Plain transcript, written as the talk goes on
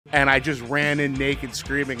And I just ran in naked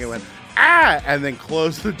screaming and went, ah! And then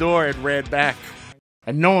closed the door and ran back.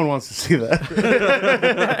 And no one wants to see that.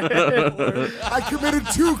 I committed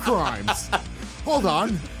 2 crimes. Hold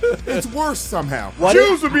on. It's worse somehow. What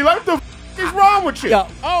Jews would be like, the is wrong with you? Yeah.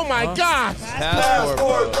 Oh my God!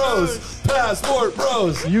 Passport bros! Passport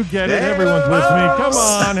bros! You get it, everyone's with me. Come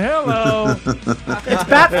on, hello. It's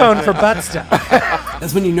bat phone for butt stuff.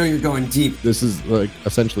 That's when you know you're going deep. This is like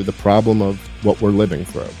essentially the problem of what we're living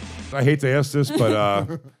through. I hate to ask this,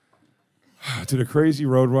 but did a crazy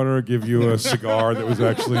roadrunner give you a cigar that was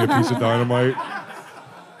actually a piece of dynamite?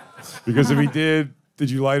 Because if he did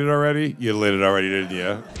you light it already? You lit it already, didn't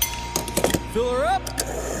you? Fill her up.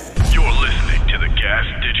 You're listening to the Gas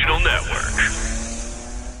Digital Network.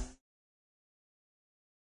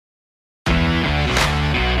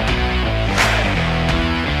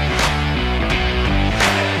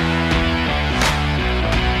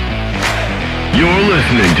 You're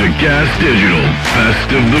listening to Gas Digital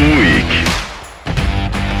Best of the Week.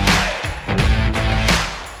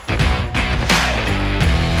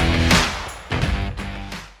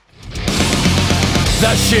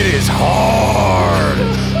 That shit is hard.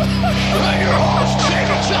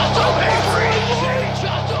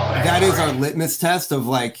 That is our litmus test of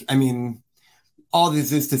like, I mean, all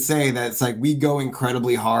this is to say that it's like we go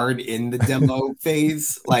incredibly hard in the demo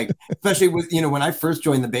phase. Like, especially with, when I first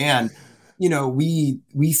joined the band, we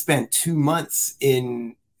spent 2 months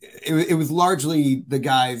in, it was largely the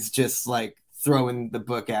guys just like throwing the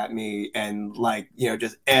book at me and like,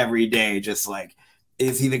 just every day, just like,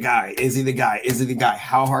 is he the guy? Is he the guy? Is he the guy?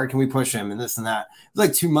 How hard can we push him? And this and that. It was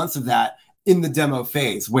like 2 months of that in the demo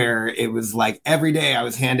phase where it was like every day I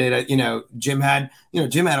was handed, Jim had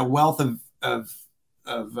a wealth of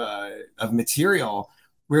material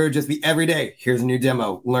where it would just be every day. Here's a new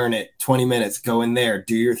demo, learn it, 20 minutes, go in there,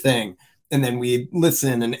 do your thing. And then we'd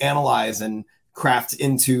listen and analyze and craft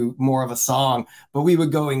into more of a song. But we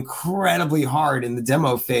would go incredibly hard in the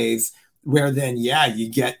demo phase where then, you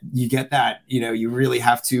get that, you really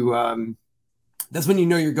have to, that's when you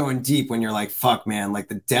know you're going deep, when you're like, fuck, man, like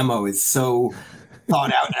the demo is so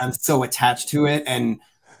thought out and I'm so attached to it. And,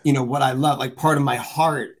 what I love, like part of my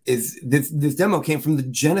heart is this demo came from the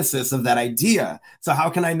genesis of that idea. So how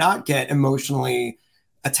can I not get emotionally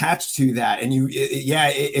attached to that? And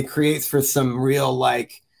it creates for some real,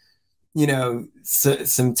 like,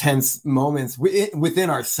 some tense moments within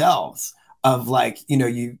ourselves of like,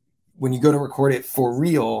 when you go to record it for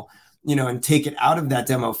real, and take it out of that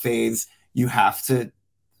demo phase, you have to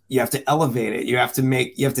elevate it. You have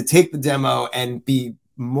to take the demo and be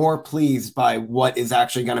more pleased by what is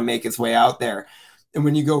actually going to make its way out there. And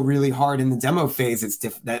when you go really hard in the demo phase, it's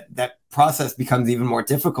that process becomes even more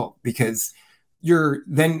difficult because you're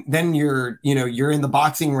in the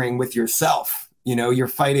boxing ring with yourself. You're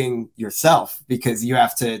fighting yourself because you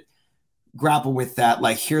have to grapple with that.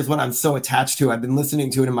 Like, here's what I'm so attached to. I've been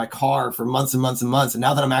listening to it in my car for months and months and months. And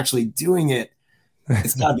now that I'm actually doing it,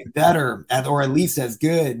 it's got to be better or at least as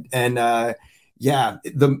good. And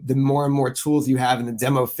the more and more tools you have in the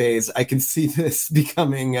demo phase, I can see this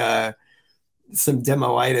becoming some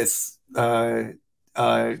demo-itis,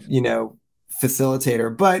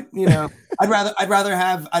 facilitator. But, I'd rather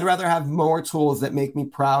have more tools that make me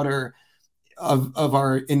prouder of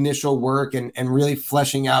our initial work and really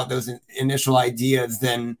fleshing out those initial ideas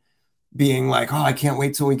than being like, oh, I can't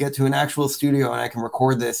wait till we get to an actual studio and I can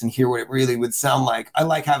record this and hear what it really would sound like. I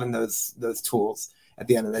like having those tools at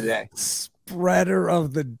the end of the day. Spreader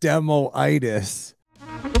of the demo-itis.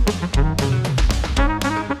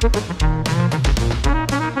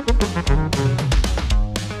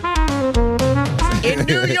 In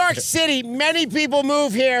New York City, many people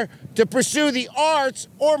move here to pursue the arts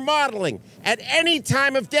or modeling. At any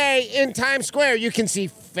time of day in Times Square, you can see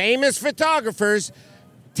famous photographers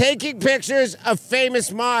taking pictures of famous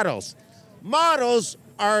models. Models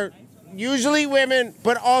are usually women,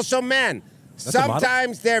 but also men.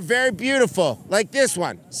 Sometimes they're very beautiful, like this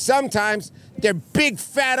one. Sometimes they're big,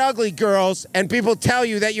 fat, ugly girls, and people tell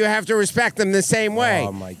you that you have to respect them the same way,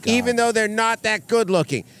 even though they're not that good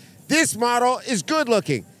looking. This model is good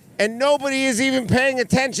looking, and nobody is even paying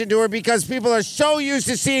attention to her because people are so used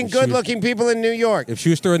to seeing good-looking people in New York. If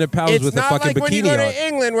she was throwing the pounds with a fucking bikini on. It's not like when you go to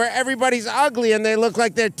England where everybody's ugly and they look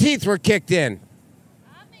like their teeth were kicked in.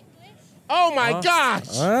 Oh, my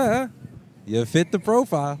gosh. You fit the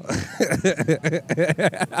profile. Hey,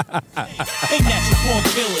 natural born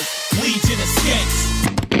killers, Legion of Skanks.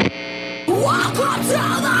 Welcome to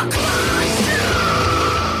the Colum.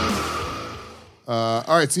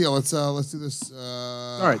 All right, so let's do this.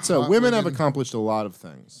 All right, so women have accomplished a lot of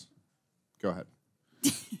things. Go ahead.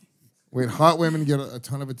 Wait, hot women get a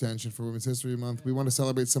ton of attention for Women's History Month. We want to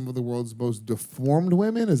celebrate some of the world's most deformed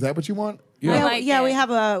women. Is that what you want? Yeah, we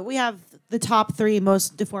have the top 3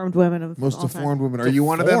 most deformed women of Most all deformed time. women. Are you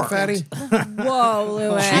one of them, Fatty? Whoa,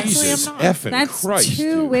 Lewis. Jesus effing That's Christ, 2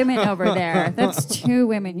 dude. women over there. That's 2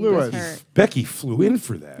 women you Lewis. just hurt. Becky flew in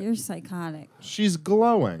for that. You're psychotic. She's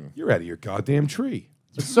glowing. You're out of your goddamn tree.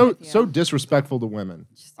 It's so disrespectful to women.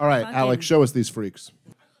 All right, fucking- Alex, show us these freaks.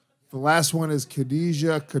 The last one is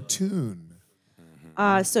Khadijah Khatun.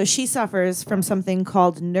 So she suffers from something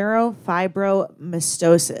called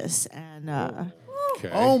neurofibromatosis, and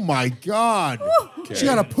Okay. Oh my God. She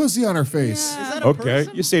got a pussy on her face. Okay,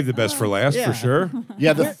 you saved the best for last for sure.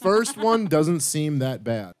 Yeah, the first one doesn't seem that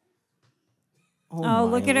bad. Oh,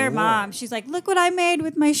 look at her mom. She's like, look what I made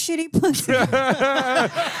with my shitty pussy.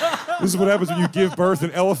 This is what happens when you give birth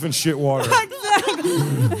in elephant shit water.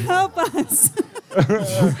 Help us.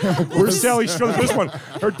 Where's Sally Struthers? This one.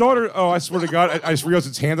 Her daughter, oh, I swear to God, I just realized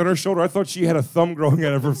it's hand on her shoulder. I thought she had a thumb growing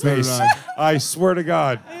out of her face. I swear to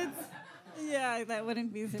God. Yeah, that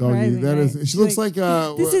wouldn't be Doggy, surprising. that is. She looks like.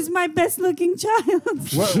 This is my best looking child.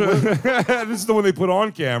 This is the one they put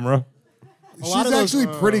on camera. She's actually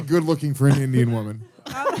pretty good looking for an Indian woman.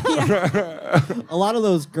 A lot of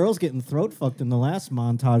those girls getting throat fucked in the last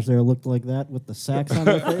montage there looked like that with the sacks on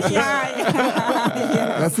their faces.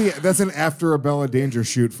 That's an after a Bella Danger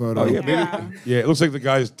shoot photo. Oh, yeah, maybe. Yeah, it looks like the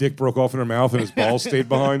guy's dick broke off in her mouth and his balls stayed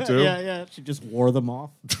behind, too. Yeah. She just wore them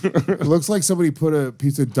off. It looks like somebody put a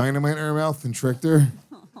piece of dynamite in her mouth and tricked her.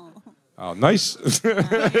 Oh, nice. You're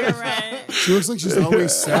right. She looks like she's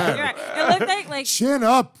always sad. You're right. It looked like Chin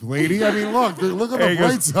up, lady. I mean, look on the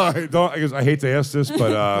bright side. I hate to ask this,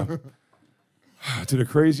 but did a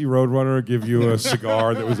crazy roadrunner give you a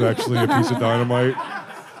cigar that was actually a piece of dynamite?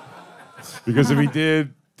 Because if he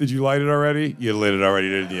did you light it already? You lit it already,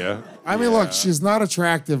 didn't you? I mean, look, she's not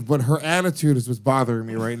attractive, but her attitude is what's bothering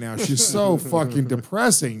me right now. She's so fucking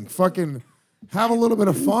depressing. Fucking have a little bit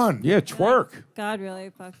of fun. Yeah, twerk. God really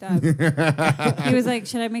fucked up. He was like,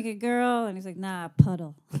 should I make a girl? And he's like, nah,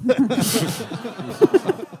 puddle.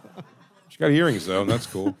 She got earrings, though, and that's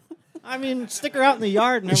cool. I mean, stick her out in the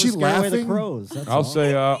yard and Is she never scare away the laughing? crows. That's I'll all.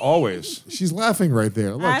 say always. She's laughing right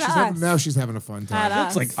there. Look, now she's having a fun time.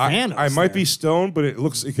 Looks like Thanos. I might be stoned, but it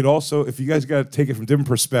could also, if you guys got to take it from different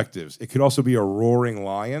perspectives, it could also be a roaring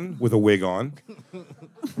lion with a wig on.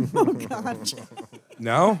 Oh, God.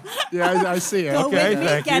 No? Yeah, I see it. Go Okay, with me.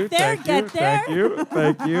 thank Get you, there, thank get you, there.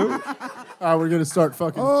 thank you. We're gonna start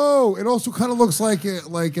fucking. Oh, it also kind of looks like a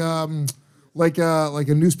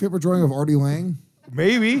newspaper drawing of Artie Lang.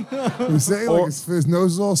 Maybe. You say like his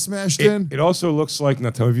nose is all smashed in. It also looks like, now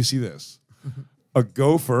tell me if you see this, a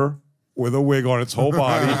gopher with a wig on its whole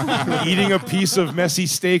body eating a piece of messy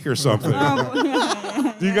steak or something.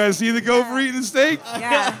 Do you guys see the gopher eating the steak?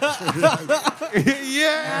 Yeah.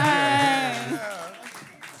 Yeah.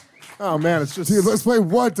 Oh man, it's just. Dude, let's play.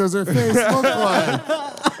 What does her face look like?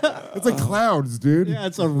 It's like clouds, dude. Yeah,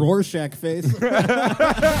 it's a Rorschach face.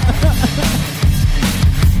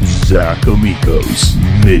 Zach Amico's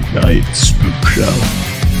Midnight Spook Show.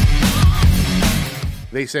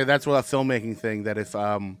 They say that's what a filmmaking thing, that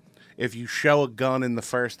if you show a gun in the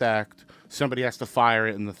first act, somebody has to fire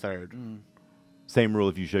it in the third. Same rule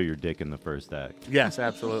if you show your dick in the first act. Yes,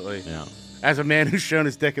 absolutely. Yeah. As a man who's shown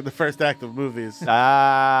his dick in the first act of movies.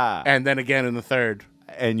 And then again in the third.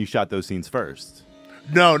 And you shot those scenes first.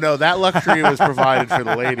 No, that luxury was provided for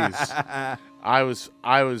the ladies. I was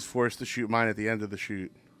forced to shoot mine at the end of the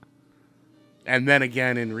shoot. And then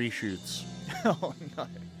again in reshoots. Oh, no.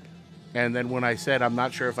 And then when I said, I'm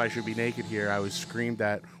not sure if I should be naked here, I was screamed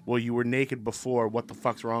at, well, you were naked before. What the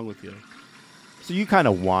fuck's wrong with you? So you kind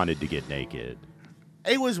of wanted to get naked.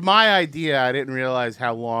 It was my idea. I didn't realize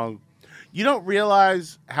how long. You don't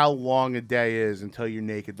realize how long a day is until you're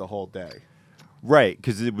naked the whole day. Right,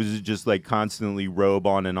 because it was just like constantly robe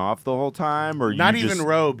on and off the whole time? Or Not you even just...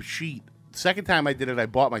 robe, sheet. Second time I did it, I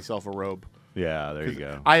bought myself a robe. Yeah, there you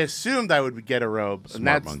go. I assumed I would get a robe. Smart and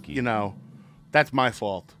that's, monkey. That's my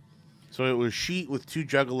fault. So it was sheet with two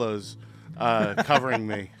juggalos covering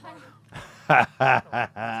me.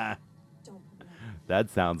 That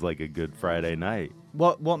sounds like a good Friday night.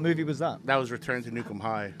 What movie was that? That was Return to Nukem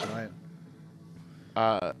High.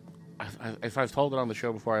 Right. If I've told it on the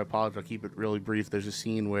show before, I apologize. I'll keep it really brief. There's a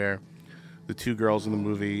scene where the two girls in the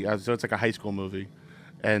movie, so it's like a high school movie,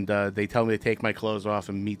 and they tell me to take my clothes off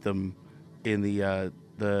and meet them in the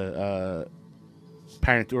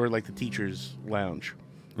parent or like the teacher's lounge,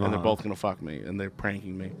 and they're both gonna fuck me, and they're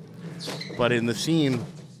pranking me. But in the scene,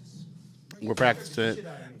 we're practicing it,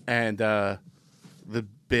 and the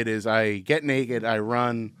bit is I get naked, I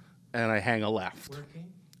run, and I hang a left.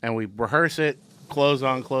 and we rehearse it, close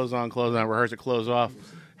on, rehearse it, close off,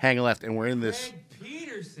 hang a left, and we're in this.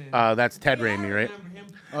 That's Ted Ramey, right?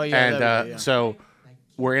 Oh yeah. And so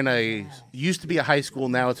we're in a used to be a high school,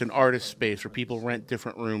 now it's an artist space where people rent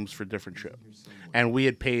different rooms for different shows. And we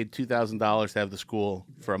had paid $2,000 to have the school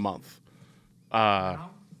for a month because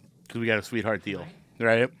we got a sweetheart deal,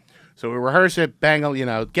 right? So we rehearse it, bang,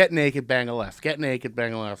 get naked, bang a left, get naked,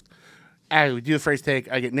 bang a left. And we do the first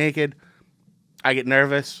take. I get naked, I get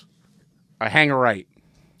nervous, I hang a right.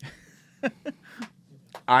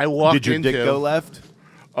 I walked into. Did your dick go left?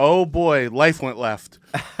 Oh boy, life went left.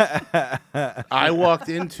 I walked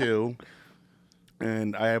into,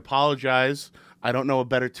 and I apologize. I don't know a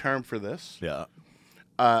better term for this. Yeah.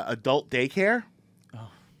 Adult daycare.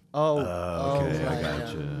 Okay, I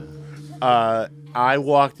gotcha. I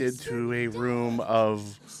walked into a room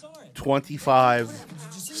of 25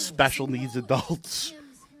 special needs adults,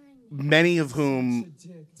 many of whom,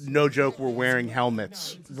 no joke, were wearing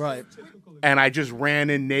helmets. Right. And I just ran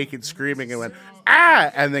in naked, screaming, and went,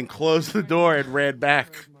 ah! And then closed the door and ran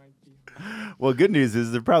back. Well, good news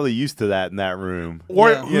is they're probably used to that in that room.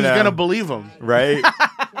 Or who's going to believe them? Right?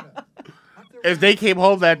 If they came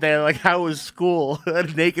home that day, like, how was school? A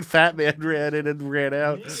naked fat man ran in and ran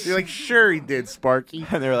out. You're like, sure he did, Sparky.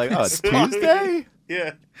 And they're like, oh, it's Tuesday?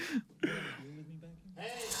 Yeah.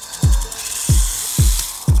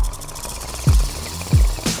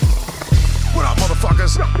 What up,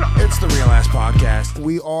 motherfuckers? It's the Real Ass Podcast.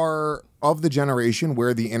 We are of the generation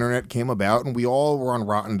where the internet came about, and we all were on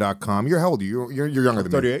Rotten.com. You're how old are you? You're younger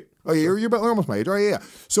than me. 38. Oh, yeah, you're almost my age. Oh, yeah.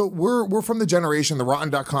 So we're from the generation, the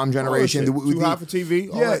Rotten.com generation. Too hot for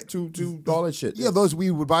TV. All that, too, all that shit. Yeah, those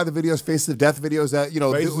we would buy the videos, Faces of Death videos. That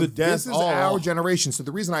Faces of Death. This is our generation. So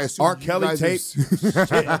the reason I assume R. Kelly tape.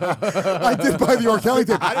 I did buy the R. Kelly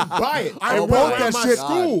tape. I didn't buy it. I bought that shit.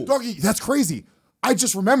 Doggy, that's crazy. I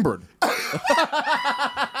just remembered.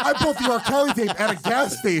 I bought the R. Kelly tape at a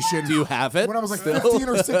gas station. Do you have it? When I was like 15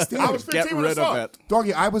 or 16. I was 15 Get when rid I saw of it. it.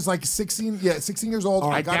 Doggy, I was like 16 years old.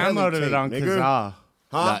 I downloaded it on Kazaa.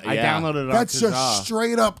 Huh? I downloaded it on That's Kazaa. just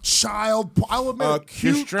straight up child porn. I'll admit,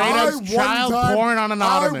 Just straight up child porn on an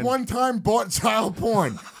ottoman. I one time bought child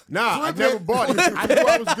porn. Nah, I never bought it. I knew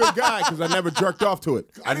I was a good guy because I never jerked off to it.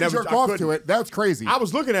 I didn't jerk off to it. That's crazy. I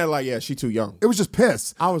was looking at it like, yeah, she too young. It was just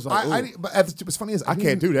piss. I was like, but what's funny is I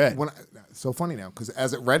can't do that. It's so funny now because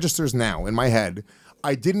as it registers now in my head,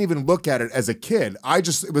 I didn't even look at it as a kid.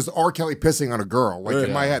 It was R. Kelly pissing on a girl, like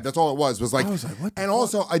in my head. That's all it was. Was like, I was like, what the and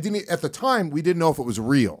also I didn't at the time we didn't know if it was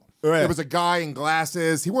real. Right. There was a guy in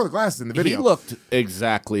glasses. He wore the glasses in the video. He looked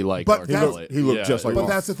exactly like R. Kelly. He looked just like. But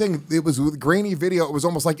that's the thing. It was with grainy video. It was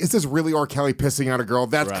almost like, is this really R. Kelly pissing on a girl?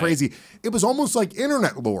 That's crazy. It was almost like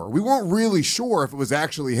internet lore. We weren't really sure if it was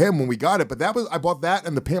actually him when we got it. But I bought that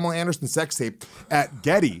and the Pamela Anderson sex tape at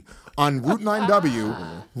Getty. On Route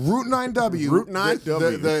 9W, Route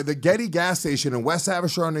 9W, the Getty gas station in West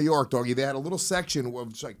Haverstraw, New York, doggy. They had a little section of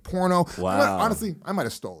just like porno. Wow. Honestly, I might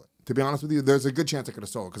have stole it. To be honest with you, there's a good chance I could have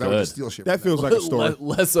stolen it because I would just steal shit. That feels like a story.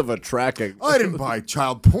 Less of a tracking. I didn't buy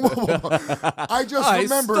child porn. I just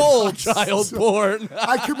remembered. I stole child porn.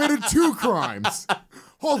 I committed 2 crimes.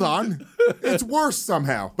 Hold on. It's worse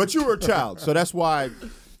somehow. But you were a child, so that's why.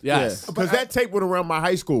 Yes. Because that tape went around my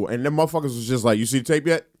high school, and them motherfuckers was just like, you see the tape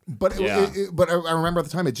yet? But but I remember at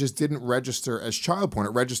the time it just didn't register as child porn. It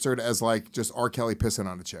registered as like just R. Kelly pissing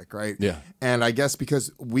on a chick, right? Yeah. And I guess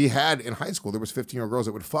because we had in high school there was 15-year-old girls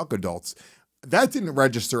that would fuck adults. That didn't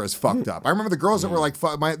register as fucked up. I remember the girls that were like,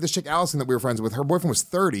 this chick Allison that we were friends with, her boyfriend was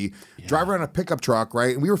 30, driving around a pickup truck,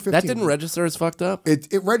 right? And we were 15. That didn't register as fucked up? It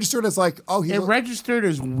registered as like, it registered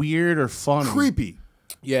as weird or funny. Creepy.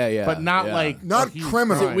 Yeah. But not like not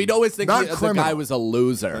criminal. See, we'd always think the guy was a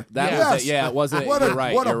loser. That was it. Yeah, it wasn't. What you're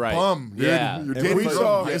right. What you're a right. bum, dude. Yeah. You're dating a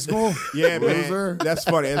girl in high school? Yeah, Loser. man. That's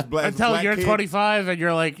funny. As Until you're 25 and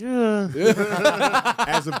you're like,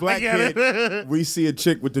 as a black kid, we see a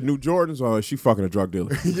chick with the new Jordans. Oh, she fucking a drug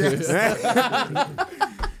dealer.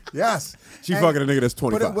 Yes. She fucking a nigga that's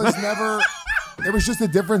 25. But it was never. It was just a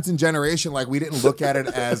difference in generation. Like we didn't look at it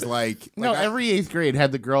as like. Every 8th grade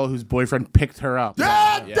had the girl whose boyfriend picked her up. Shit.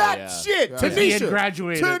 Tanisha. He had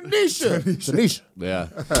graduated. Tanisha. Yeah.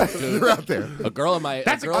 You're out there. A girl in my.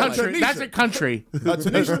 That's a country. That's a country.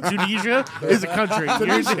 Tunisia is a country.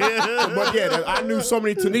 But yeah, I knew so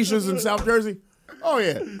many Tanishas in South Jersey. Oh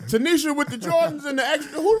yeah, Tanisha with the Jordans and the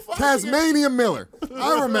extra. Who the fuck? Tasmania Miller.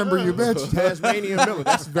 I remember you, bitch. Tasmania Miller.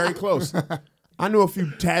 That's very close. I knew a few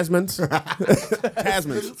Tasmans.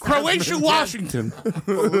 Tasmans. Croatia, Washington.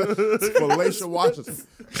 Croatia, Washington.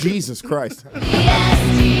 Jesus Christ.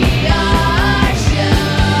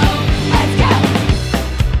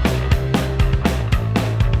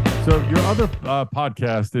 So your other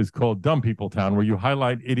podcast is called Dumb People Town, where you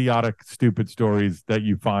highlight idiotic, stupid stories that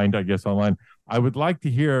you find, I guess, online. I would like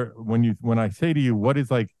to hear when I say to you, what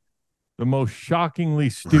is like the most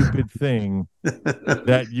shockingly stupid thing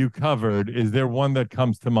that you covered? Is there one that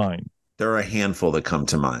comes to mind? There are a handful that come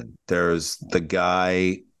to mind. There's the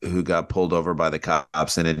guy who got pulled over by the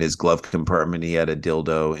cops, and in his glove compartment he had a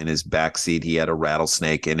dildo, in his backseat he had a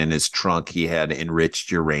rattlesnake, and in his trunk he had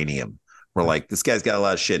enriched uranium. We're like, this guy's got a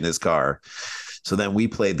lot of shit in his car. So then we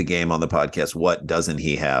played the game on the podcast. What doesn't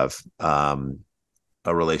he have? A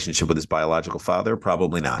relationship with his biological father?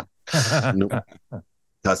 Probably not. Nope.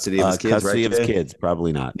 Custody of his kids, custody right? of his kids,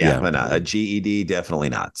 probably not. Yeah, but not. A GED, definitely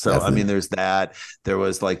not. So, definitely. I mean, there's that. There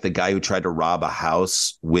was like the guy who tried to rob a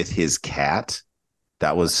house with his cat.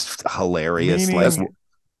 That was hilarious.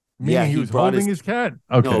 Meaning he was holding his cat?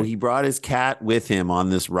 Okay. No, he brought his cat with him on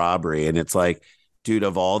this robbery, and it's like, dude,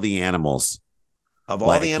 of all the animals,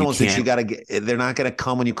 that you gotta get, they're not gonna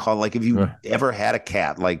come when you call. Like, if you ever had a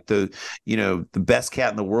cat, like the best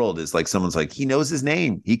cat in the world is like, someone's like, he knows his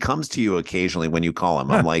name, he comes to you occasionally when you call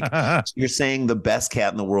him. I'm like, you're saying the best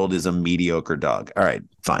cat in the world is a mediocre dog. All right,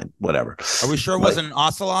 fine, whatever. Are we sure it wasn't an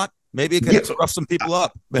ocelot? Maybe it could rough some people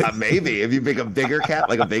up. Maybe if you pick a bigger cat,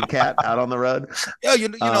 like a big cat out on the road. Yeah, you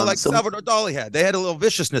know, like Salvador Dali had. They had a little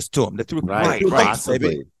viciousness to them. They threw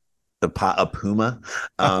possibly. A puma.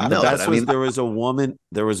 There was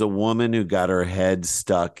a woman who got her head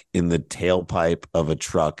stuck in the tailpipe of a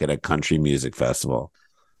truck at a country music festival.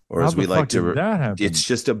 Or as we like to, it's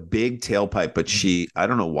just a big tailpipe. But I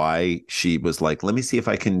don't know why she was like, let me see if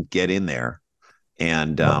I can get in there.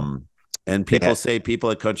 And people say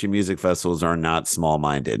people at country music festivals are not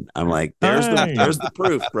small-minded. I'm like, there's the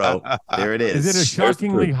proof, bro. There it is. Is it a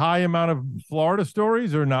shockingly high amount of Florida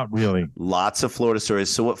stories or not really? Lots of Florida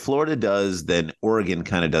stories. So what Florida does, then Oregon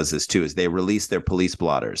kind of does this too, is they release their police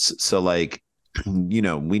blotters. So like, we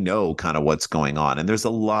know kind of what's going on. And there's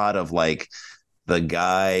a lot of like the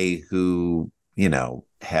guy who,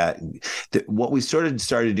 what we started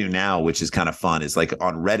to do now, which is kind of fun, is like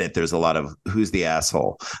on Reddit, there's a lot of who's the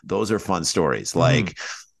asshole. Those are fun stories. Like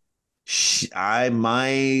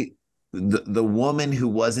the woman who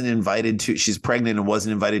wasn't invited to, she's pregnant and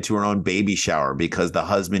wasn't invited to her own baby shower because the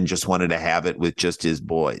husband just wanted to have it with just his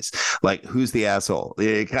boys. Like, who's the asshole?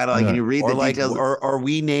 Kind of like, can you read the details? Or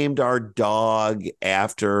we named our dog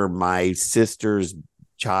after my sister's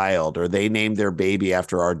child, or they named their baby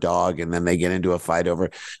after our dog, and then they get into a fight over.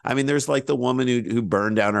 I mean, there's like the woman who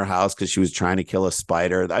burned down her house because she was trying to kill a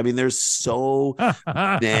spider. I mean, there's so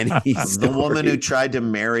many. The woman who tried to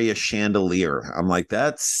marry a chandelier. I'm like,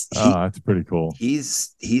 that's pretty cool.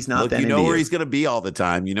 He's not that. You know where he's going to be all the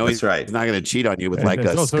time. You know, he's right. He's not going to cheat on you with like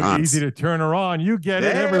a also sconce. Easy to turn her on. You get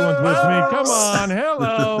it. Everyone's with me. Come on,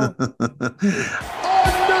 hello.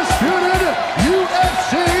 Undisputed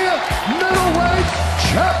UFC middleweight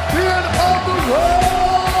champion of the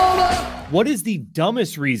world. What is the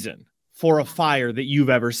dumbest reason for a fire that you've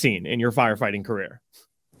ever seen in your firefighting career?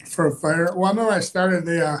 For a fire? Well, I remember I started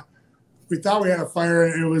we thought we had a fire,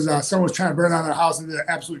 and it was someone was trying to burn down their house and did an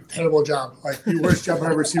absolutely terrible job. Like the worst job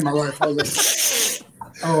I've ever seen in my life. I was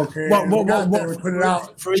like, oh, okay. We put it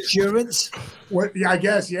out. For insurance? Yeah, I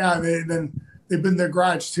guess, yeah. They've been in their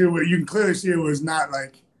garage too, but you can clearly see it was not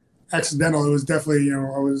like accidental. It was definitely, I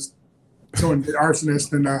was someone did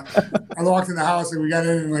arsonist, and I walked in the house and we got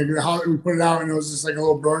in, and like the house, we put it out, and it was just like a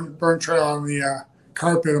little burn trail on the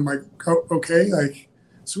carpet. I'm like, oh, okay, like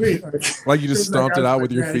sweet. Like you just stomped it out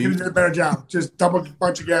with your feet. You did a better job. Just dump a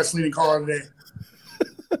bunch of gasoline and call it a day.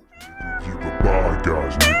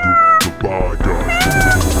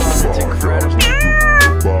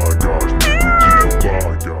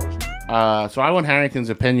 So I want Harrington's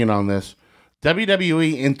opinion on this.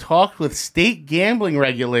 WWE in talks with state gambling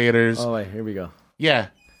regulators. Oh, wait, here we go. Yeah.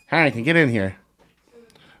 Harrington, get in here.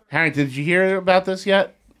 Harrington, did you hear about this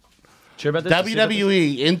yet? Sure about this?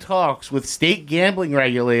 WWE in talks with state gambling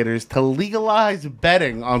regulators to legalize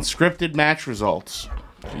betting on scripted match results.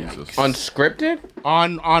 Jesus. Unscripted?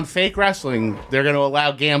 On fake wrestling, they're going to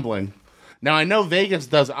allow gambling. Now, I know Vegas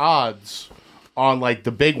does odds on like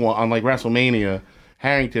the big one, on like WrestleMania.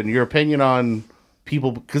 Harrington, your opinion on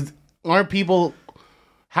people, because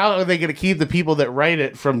how are they going to keep the people that write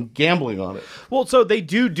it from gambling on it? Well, so they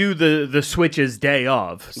do the switches day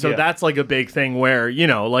of. So that's like a big thing where,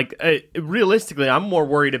 realistically, I'm more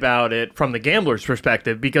worried about it from the gambler's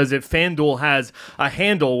perspective, because if FanDuel has a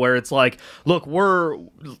handle where it's like, look,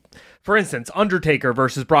 for instance, Undertaker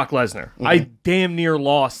versus Brock Lesnar. I damn near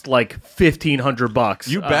lost like $1,500.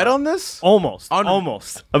 You bet on this? Almost.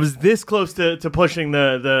 Almost. I was this close to pushing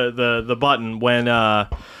the button when I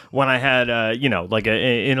had like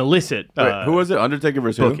an illicit. Wait, who was it? Undertaker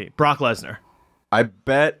versus bookie. who? Brock Lesnar. I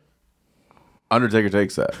bet Undertaker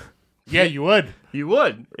takes that. Yeah, you would. You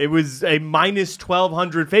would. It was a minus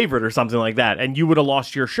 1,200 favorite or something like that, and you would have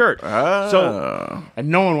lost your shirt. So, and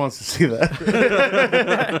no one wants to see that.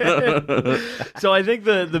 So I think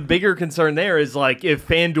the bigger concern there is like if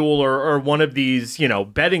FanDuel or one of these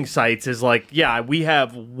betting sites is like, yeah, we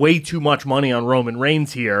have way too much money on Roman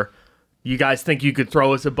Reigns here. You guys think you could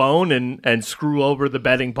throw us a bone and screw over the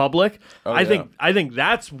betting public? I think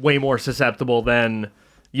that's way more susceptible than.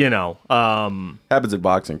 Happens in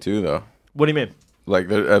boxing too, though. What do you mean? Like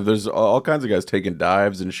there's all kinds of guys taking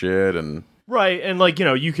dives and shit, and right, and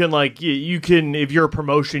you can if you're a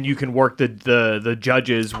promotion, you can work the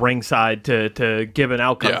judges ringside to give an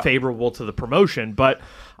outcome favorable to the promotion. But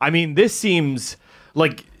I mean, this seems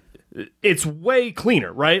like it's way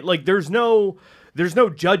cleaner, right? Like there's no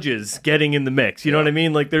judges getting in the mix. You know what I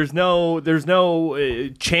mean? Like there's no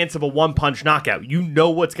chance of a one-punch knockout. You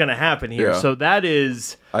know what's going to happen here. Yeah. So that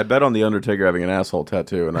is. I bet on the Undertaker having an asshole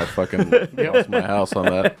tattoo, and I fucking lost my house on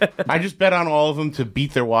that. I just bet on all of them to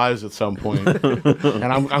beat their wives at some point,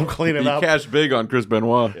 and I'm cleaning up. You cashed big on Chris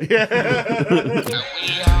Benoit.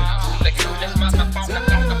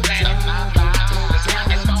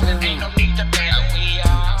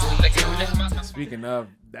 Speaking of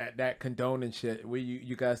that condoning shit,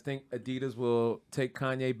 you guys think Adidas will take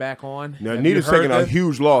Kanye back on? No, Adidas taking a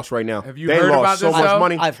huge loss right now. Have you heard about so this? much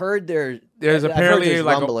money. I've heard there's apparently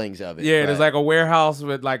like rumblings of it. Yeah, there's like a warehouse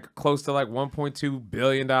with like close to like $1.2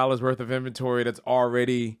 billion worth of inventory that's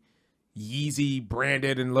already Yeezy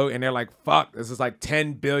branded and low, and they're like, "Fuck, this is like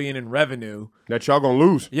 $10 billion in revenue that y'all gonna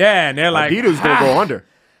lose." Yeah, and they're like, Adidas gonna go under.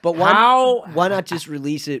 But why not just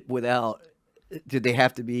release it without? Did they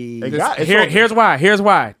have to be? Here's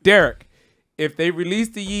why, Derek. If they release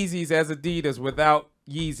the Yeezys as Adidas without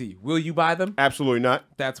Yeezy, will you buy them? Absolutely not.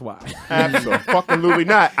 That's why. Absolutely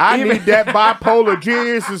not. I need that bipolar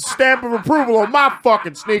genius stamp of approval on my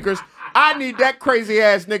fucking sneakers. I need that crazy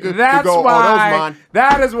ass nigga to go on those mine.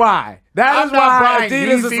 That is why. I'm not buying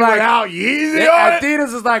Adidas Yeezy is like without Yeezy on it.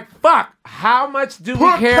 Adidas is like, fuck. How much do we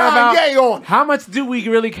Put care Kanye about? on. How much do we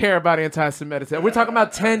really care about anti-Semitism? We're talking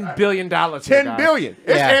about $10 billion. $10 billion.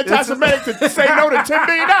 It's anti-Semitic to say no to $10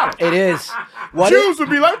 billion. It is. Jews would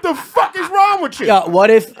be like, "What the fuck is wrong with you?" Yeah. What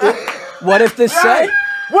if the say?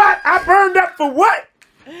 What? I burned up for what?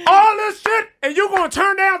 All this shit, and you gonna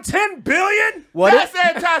turn down $10 billion? That's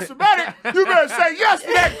anti-Semitic. You better say yes to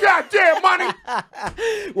that goddamn money.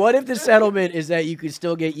 What if the settlement is that you can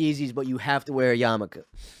still get Yeezys, but you have to wear a yarmulke?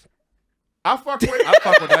 I fuck with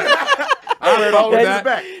that. I roll with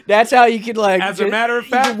that. That's how you can As a matter of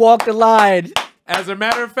fact, you can walk the line. As a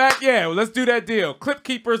matter of fact, yeah, well, let's do that deal. Clip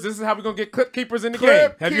keepers. This is how we're gonna get clip keepers in the game.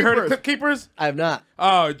 Have you heard of clip keepers? I have not.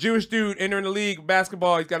 Oh, Jewish dude entering the league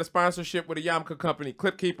basketball. He's got a sponsorship with a yarmulke company.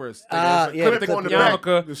 Clip keepers. Clip on the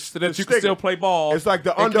yarmulke so that you can still play ball. It's like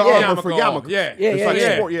the Under Armour for yarmulke. Yeah, It's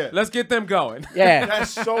like sport, yeah. Let's get them going. Yeah,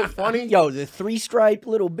 that's so funny. Yo, the 3-stripe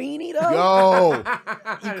little beanie though. Yo,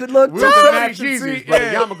 you could look we'll tough. match Yeezys, but a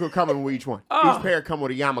yarmulke coming with each one. Each pair come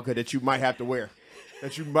with a yarmulke that you might have to wear.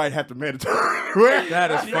 That you might have to mandatory wear. That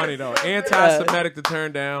is funny though. Anti-Semitic to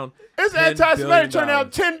turn down. It's anti-Semitic to turn down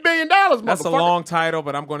 $10 billion. That's a long title,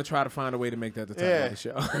 but I'm going to try to find a way to make that the title of the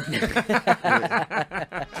show.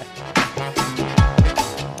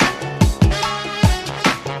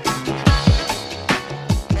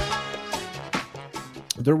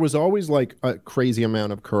 There was always like a crazy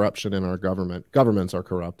amount of corruption in our government. Governments are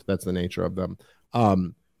corrupt. That's the nature of them.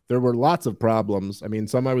 There were lots of problems. I mean,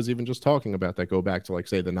 some I was even just talking about that go back to like,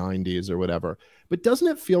 say, the 90s or whatever. But doesn't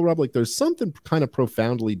it feel, Rob, like there's something kind of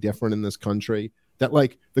profoundly different in this country? That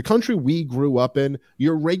like the country we grew up in,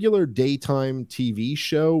 your regular daytime TV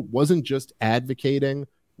show wasn't just advocating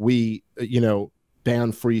we,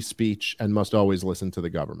 ban free speech and must always listen to the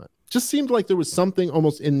government. Just seemed like there was something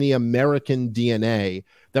almost in the American DNA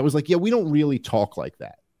that was like, yeah, we don't really talk like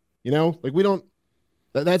that. Like we don't.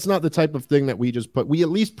 That's not the type of thing that we just put. We at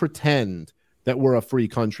least pretend that we're a free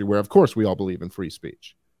country where, of course, we all believe in free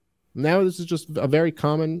speech. Now this is just a very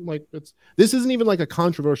common, this isn't even like a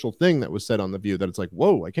controversial thing that was said on The View that it's like,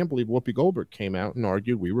 whoa, I can't believe Whoopi Goldberg came out and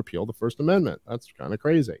argued we repeal the First Amendment. That's kind of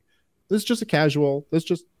crazy. This is just a casual, that's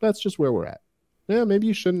just where we're at. Yeah, maybe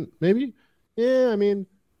you shouldn't, maybe. Yeah, I mean,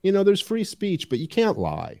 there's free speech, but you can't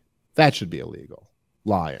lie. That should be illegal.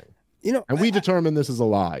 Lying. And we determine this is a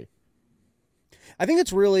lie. I think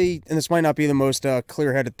it's really, and this might not be the most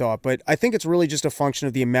clear-headed thought, but I think it's really just a function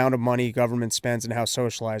of the amount of money government spends and how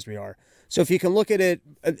socialized we are. So if you can look at it,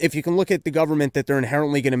 if you can look at the government that they're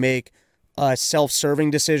inherently going to make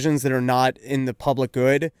self-serving decisions that are not in the public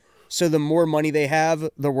good. So the more money they have,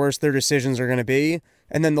 the worse their decisions are going to be.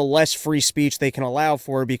 And then the less free speech they can allow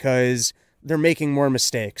for because they're making more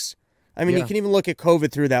mistakes. I mean, you can even look at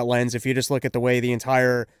COVID through that lens if you just look at the way the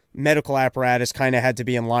entire medical apparatus kind of had to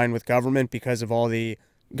be in line with government because of all the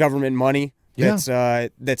government money. That's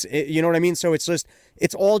you know what I mean? So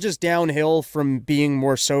it's all just downhill from being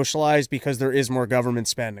more socialized because there is more government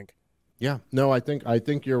spending. Yeah, no, I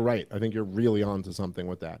think you're right. I think you're really onto something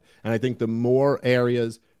with that. And I think the more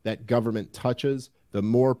areas that government touches, the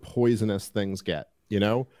more poisonous things get, you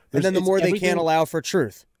know? And then the more they can't allow for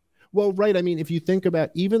truth. Well, right. I mean, if you think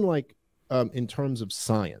about even like in terms of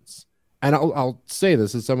science, and I'll say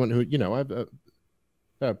this as someone who, you know, I've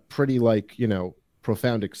a pretty like, you know,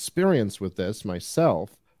 profound experience with this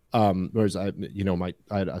myself. Whereas I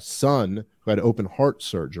had a son who had open heart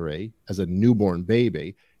surgery as a newborn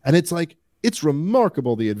baby. And it's like, it's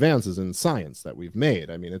remarkable the advances in science that we've made.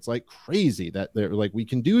 I mean, it's like crazy that they're like, we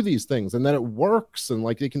can do these things and that it works and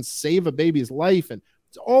like they can save a baby's life. And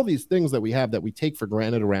it's all these things that we have that we take for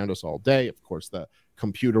granted around us all day. Of course, the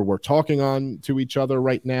computer we're talking on to each other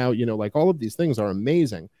right now, you know, like all of these things are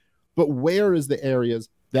amazing. But where is the areas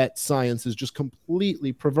that science is just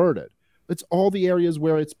completely perverted? It's all the areas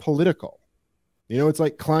where it's political. You know, it's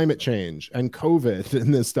like climate change and COVID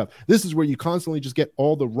and this stuff. This is where you constantly just get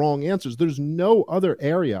all the wrong answers. There's no other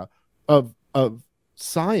area of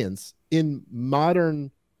science in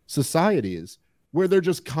modern societies where they're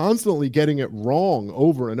just constantly getting it wrong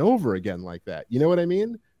over and over again like that. You know what I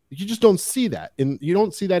mean? You just don't see that. You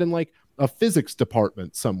don't see that in like a physics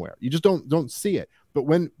department somewhere. You just don't see it. But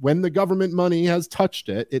when the government money has touched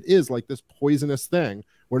it, it is like this poisonous thing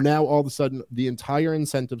where now all of a sudden the entire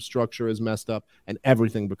incentive structure is messed up and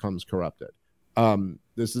everything becomes corrupted.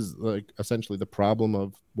 This is like essentially the problem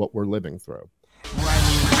of what we're living through.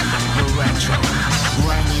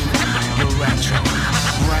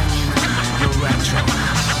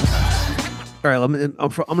 All right, I'm going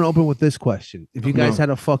to open with this question. If you guys had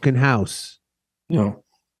a fucking house,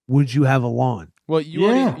 would you have a lawn? Well,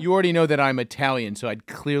 you already know that I'm Italian, so I'd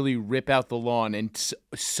clearly rip out the lawn and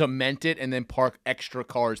cement it and then park extra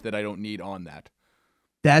cars that I don't need on that.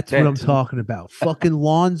 That's what I'm talking about. Fucking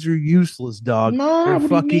lawns are useless, dog. They're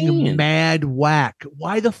fucking mad whack.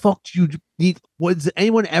 Why the fuck do you need? Does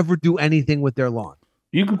anyone ever do anything with their lawn?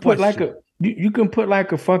 You can put you can put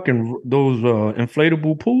like a fucking those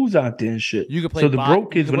inflatable pools out there and shit. You can play so the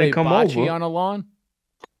broke kids when they come over on a lawn.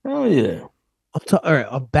 Oh yeah. All right,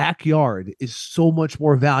 a backyard is so much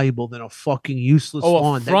more valuable than a fucking useless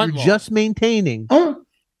lawn that you're just maintaining.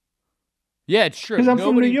 Yeah, it's true. Because I'm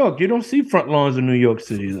from New York. You don't see front lawns in New York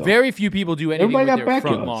City, though. Very few people do anything with their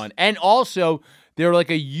front lawn. And also, they're like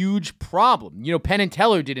a huge problem. You know, Penn and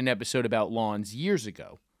Teller did an episode about lawns years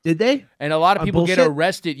ago. Did they? And a lot of people get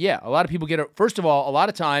arrested. Yeah, a lot of people get... First of all, a lot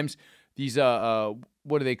of times, these... what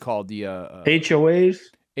are they called? The HOAs?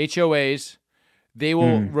 HOAs. They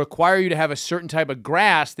will require you to have a certain type of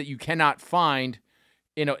grass that you cannot find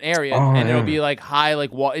in an area, and it'll be like high,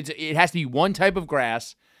 like wall. It has to be one type of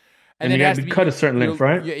grass, and then you have to cut a certain length,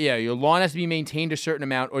 right? Yeah, your lawn has to be maintained a certain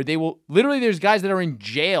amount, or they will literally. There's guys that are in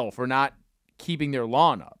jail for not keeping their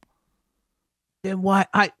lawn up. Then why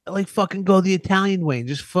I like fucking go the Italian way and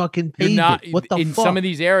just fucking pave it? What the in fuck? some of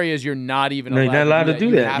these areas, you're not even you're not allowed to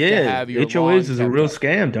do that. Yeah, HOAs is a real lawn.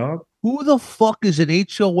 scam, dog. Who the fuck is an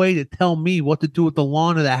HOA to tell me what to do with the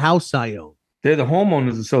lawn of the house I own? They're the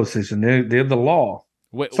homeowners association. They're the law.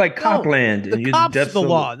 It's like Copland. The cops the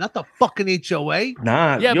law, not the fucking HOA.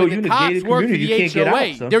 Nah, yeah, but the cops work for the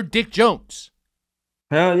HOA. They're Dick Jones.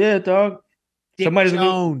 Hell yeah, dog. Somebody's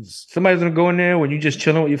gonna go in there when you just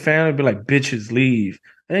chilling with your family and be like, bitches, leave.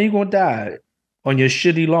 And you're gonna die on your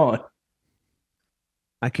shitty lawn.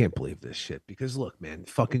 I can't believe this shit because look, man,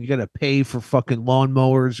 fucking you gotta pay for fucking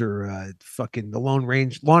lawnmowers or fucking the lawn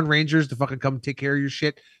rangers to fucking come take care of your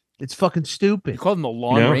shit. It's fucking stupid. You call them the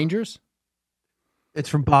lawn rangers? It's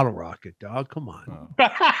from Bottle Rocket, dog. Come on.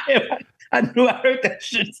 I knew I heard that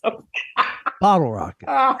shit. Bottle Rocket.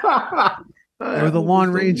 Or the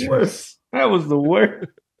lawn rangers. That was the worst.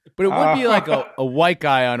 But it would be like a white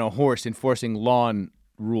guy on a horse enforcing lawn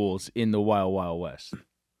rules in the Wild Wild West.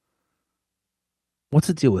 What's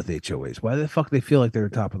the deal with HOAs? Why the fuck they feel like they're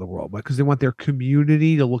the top of the world? Because they want their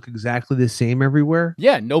community to look exactly the same everywhere?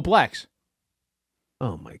 Yeah, no blacks.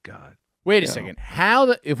 Oh my God. Wait a second.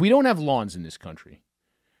 If we don't have lawns in this country,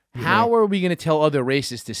 how are we going to tell other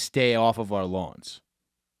races to stay off of our lawns?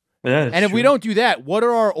 And if we don't do that, what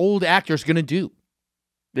are our old actors going to do?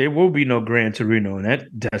 There will be no Gran Torino in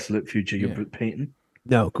that desolate future you're painting.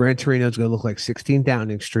 No, Gran Torino is going to look like 16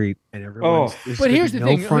 Downing Street, and everyone's. But here's the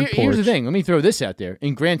thing. Here's the thing. Let me throw this out there.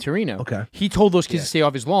 In Gran Torino, he told those kids to stay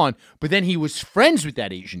off his lawn, but then he was friends with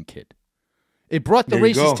that Asian kid. It brought the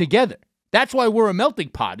races together. That's why we're a melting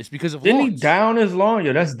pot. It's because of Didn't lawns. he die on his lawn?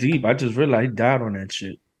 Yo, that's deep. I just realized he died on that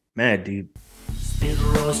shit. Mad deep. Spit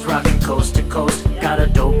roast, rocking coast to coast. Got a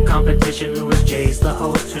dope competition. Louis J's the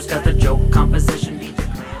host. Who's got the joke composition?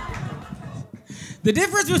 The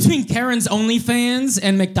difference between Kerryn's OnlyFans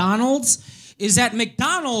and McDonald's is that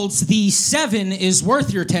McDonald's, the 7 is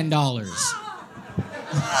worth your $10.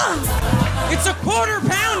 It's a quarter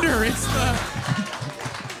pounder. It's the...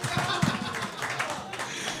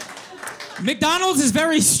 McDonald's is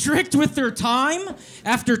very strict with their time.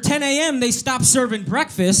 After 10 a.m., they stop serving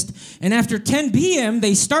breakfast. And after 10 p.m.,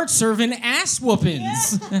 they start serving ass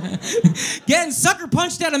whoopings. Getting sucker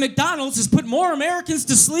punched at a McDonald's has put more Americans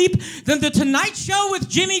to sleep than The Tonight Show with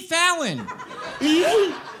Jimmy Fallon.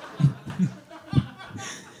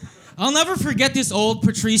 I'll never forget this old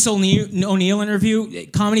Patrice O'Neal interview.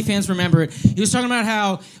 Comedy fans remember it. He was talking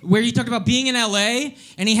about where he talked about being in L.A.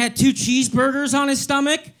 and he had 2 cheeseburgers on his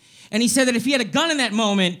stomach. And he said that if he had a gun in that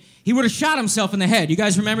moment, he would have shot himself in the head. You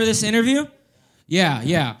guys remember this interview?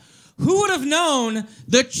 Yeah. Who would have known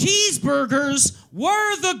the cheeseburgers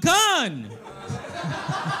were the gun?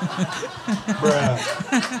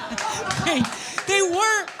 they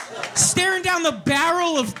were staring down the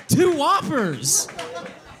barrel of 2 Whoppers.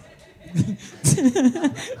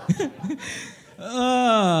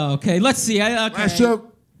 Oh, okay. Let's see. Last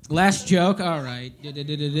joke. All right.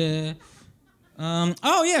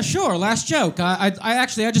 Oh yeah, sure. Last joke. I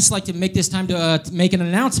just like to make this time to make an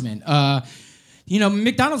announcement.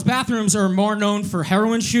 McDonald's bathrooms are more known for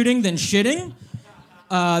heroin shooting than shitting.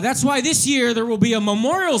 That's why this year there will be a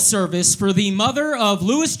memorial service for the mother of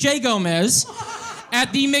Louis J. Gomez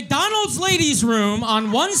at the McDonald's Ladies Room on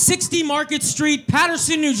 160 Market Street,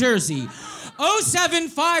 Paterson, New Jersey,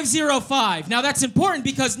 07505. Now that's important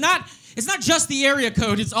because it's not just the area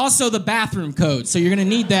code; it's also the bathroom code. So you're gonna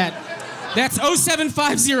need that. That's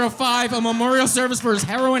 07505, a memorial service for his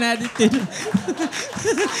heroin addicted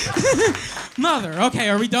mother. Okay,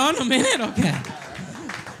 are we done? A minute? Okay.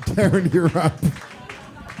 Kerryn, you're up.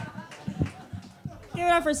 Give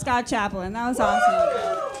it up for Scott Chaplin. That was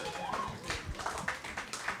awesome.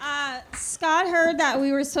 Scott heard that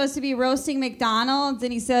we were supposed to be roasting McDonald's,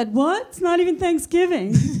 and he said, "What? It's not even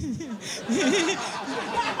Thanksgiving."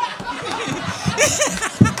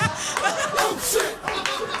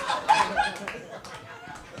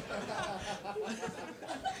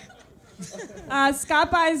 Scott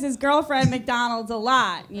buys his girlfriend McDonald's a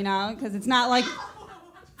lot, because it's not like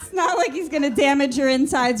he's gonna damage her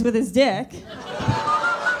insides with his dick.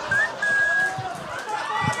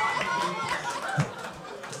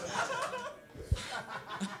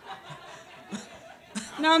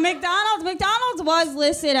 No, McDonald's was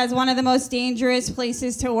listed as one of the most dangerous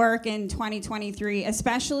places to work in 2023,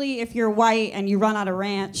 especially if you're white and you run out of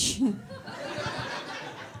ranch.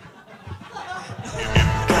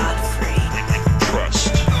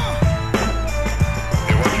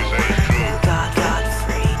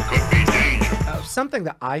 Something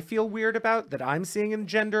that I feel weird about that I'm seeing in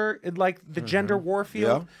gender, in like the gender war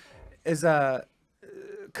field, is a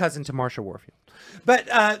cousin to Marsha Warfield. But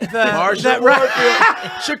Marsha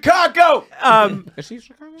Warfield, Chicago. Is she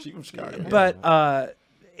Chicago? She from Chicago. But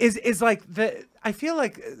is like I feel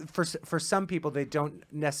like for some people they don't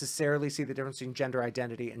necessarily see the difference between gender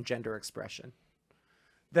identity and gender expression.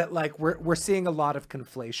 That like we're seeing a lot of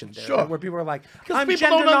conflation there, where people are like, I'm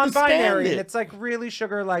gender non-binary, and it's like really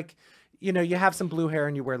sugar like. You have some blue hair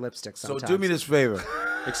and you wear lipstick sometimes. So do me this favor.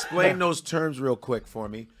 Explain those terms real quick for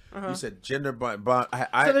me. You said gender,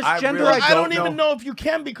 I don't even know if you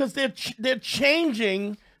can because they're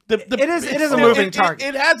changing. It is a moving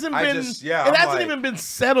target. It hasn't been even been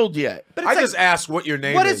settled yet. But I just asked what your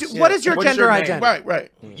name is. What is your gender identity?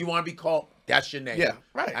 Right. You want to be called? That's your name. Yeah,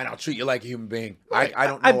 right. And I'll treat you like a human being. Right. I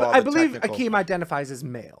don't know. I believe Akeem identifies as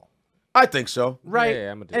male. I think so. Right.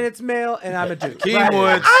 Yeah, I'm a dude. And it's male, and I'm a dude. Akeem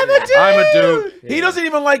Woods. I'm a dude. I'm a dude. Yeah. He doesn't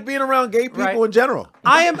even like being around gay people in general.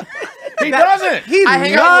 I am. He doesn't. He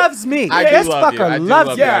loves me. This fucker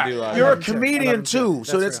loves me. Yeah, you're a comedian too,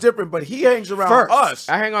 so that's different. But he hangs around us.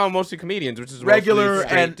 I hang out with mostly comedians, which is regular,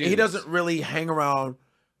 mostly and dudes. he doesn't really hang around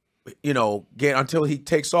you know, get until he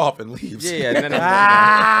takes off and leaves. Yeah, and then,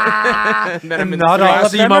 and then I'm in not the all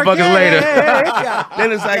of see them you are motherfuckers gay. later. Yeah.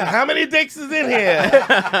 Then it's like, how many dicks is in here?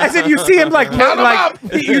 As if you see him like,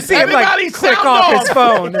 you see him like Everybody click sound off off. his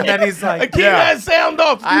phone, and then he's like, Keep that sound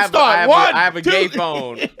off. You start one. I have a two. gay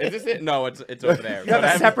phone. Is this it? No, it's over there. You have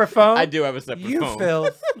But a separate phone? I do have a separate You phone.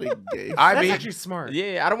 filth. That's That's actually smart.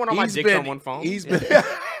 Yeah, I don't want all my He's dicks been- on one phone. he's been-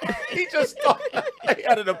 He just thought he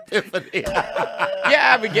had an epiphany. Yeah,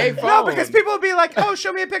 I have a gay phone. No, because people would be like, "Oh,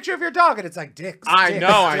 show me a picture of your dog," and it's like dicks. I dicks,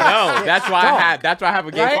 know. dicks, That's why dog. That's why I have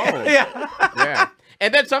a gay Right? phone. Yeah. Yeah.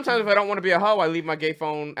 And then sometimes if I don't want to be a hoe, I leave my gay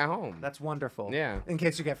phone at home. That's wonderful. Yeah. In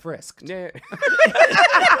case you get frisked. Yeah.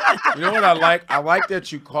 You know what I like? I like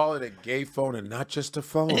that you call it a gay phone and not just a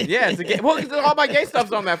phone. Yeah, it's a gay. Well, 'cause all my gay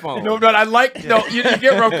stuff's on that phone. No, but I like. No, you get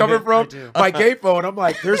where I'm coming from. My gay phone. I'm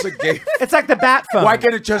like, there's a gay. It's like the bat phone. Why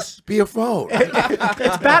can't it just be a phone?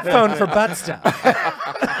 It's bat phone for butt stuff.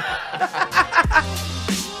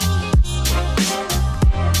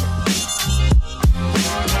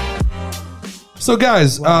 So,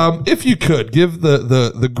 guys, if you could give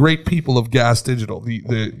the great people of Gas Digital,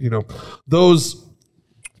 the those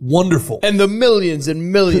wonderful and the millions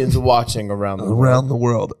and millions watching around the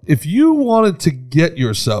world. If you wanted to get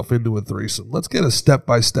yourself into a threesome, let's get a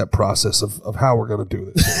step-by-step process of how we're going to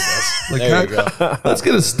do this. There you go. Let's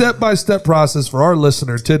get a step-by-step process for our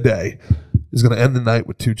listener today. Is going to end the night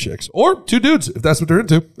with 2 chicks or 2 dudes if that's what they're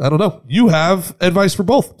into. I don't know. You have advice for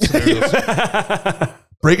both scenarios.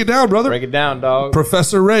 Break it down, brother. Break it down, dog.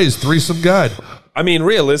 Professor Ray's threesome guide. I mean,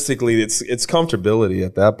 realistically, it's comfortability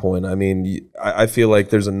at that point. I mean, I feel like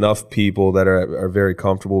there's enough people that are very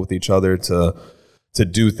comfortable with each other to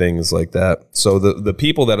do things like that. So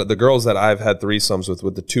the girls that I've had threesomes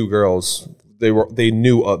with the 2 girls, they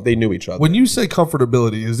knew each other. When you say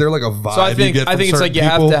comfortability, is there like a vibe? So I think you get from it's like you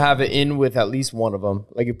people? have to have it in with at least one of them.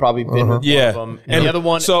 Like you've probably been with one of them, and the other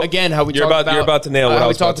one. So again, how we you're talked you're about to nail what I we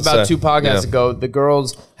was talked about to about say. 2 podcasts ago. The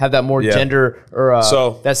girls have that more gender or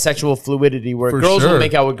that sexual fluidity where For girls sure. will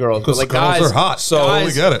make out with girls, but Because like girls guys are hot. So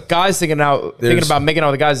we get it. Guys thinking about making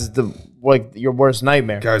out with guys is like your worst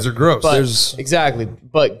nightmare. Guys are gross. But, exactly.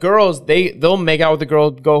 But girls, they'll make out with the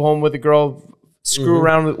girl, go home with the girl, screw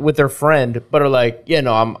around with their friend, but are like,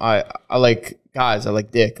 I like guys, I like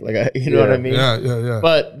dick, like you know what I mean? Yeah.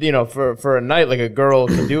 But for a night, like a girl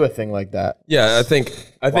can do a thing like that. Yeah, I think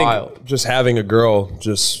just having a girl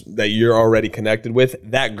just that you're already connected with,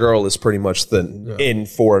 that girl is pretty much in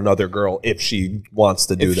for another girl if she wants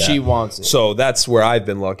to do If that. she wants it. So that's where I've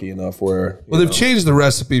been lucky enough where They've changed the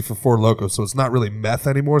recipe for 4 Loko, so it's not really meth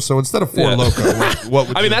anymore. So instead of 4 Loko, what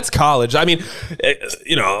would I mean, that's college. I mean,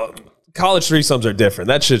 college threesomes are different.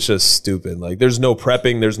 That shit's just stupid. Like, there's no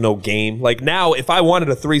prepping, there's no game. Like, now, if I wanted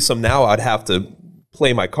a threesome now, I'd have to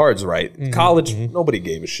play my cards right. College, nobody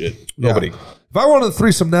gave a shit. Nobody. If I wanted a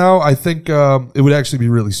threesome now, I think it would actually be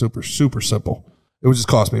really super simple. It would just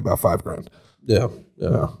cost me about $5,000. Yeah. You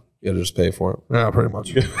gotta just pay for it. Yeah, pretty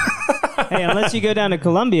much. Hey, unless you go down to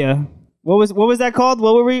Colombia. What was that called?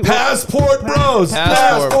 What were we? Passport Bros.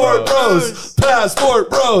 Passport Bros.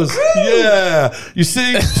 Passport Bros. Yeah. You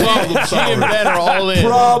see? Problem solver. Ben are all in.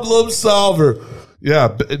 Problem solver. Yeah.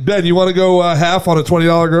 Ben, you want to go half on a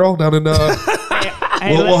 $20 girl down in...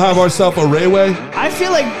 we'll have ourselves a Rayway. I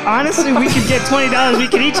feel like, honestly, we could get $20. We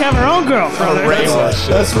could each have our own girl.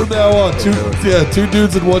 That's from now on. 2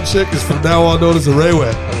 dudes and 1 chick is from now on known as a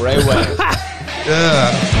Rayway. A Rayway.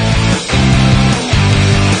 Yeah.